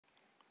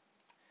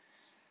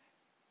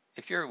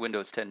If your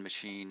Windows 10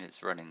 machine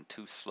is running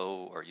too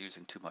slow or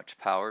using too much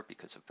power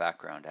because of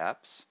background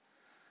apps,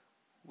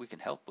 we can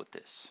help with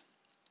this.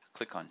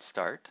 Click on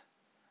Start,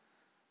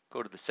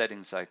 go to the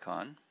Settings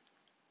icon,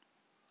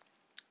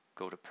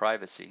 go to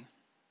Privacy,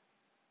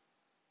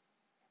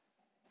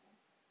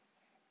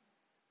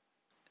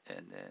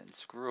 and then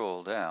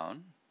scroll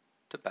down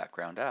to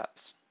Background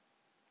Apps.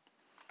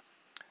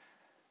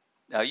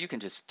 Now you can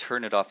just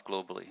turn it off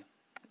globally.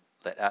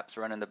 Let apps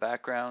run in the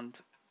background,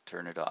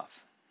 turn it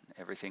off.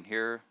 Everything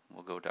here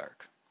will go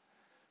dark,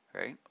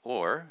 right?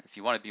 Or if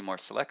you want to be more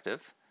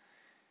selective,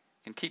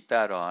 you can keep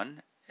that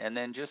on and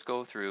then just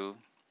go through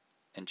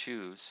and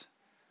choose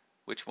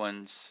which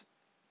ones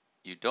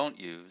you don't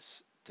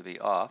use to be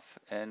off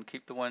and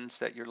keep the ones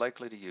that you're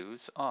likely to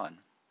use on.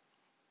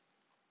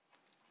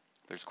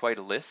 There's quite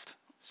a list,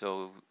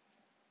 so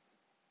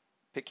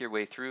pick your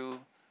way through,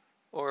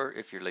 or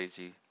if you're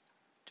lazy,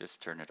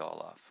 just turn it all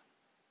off.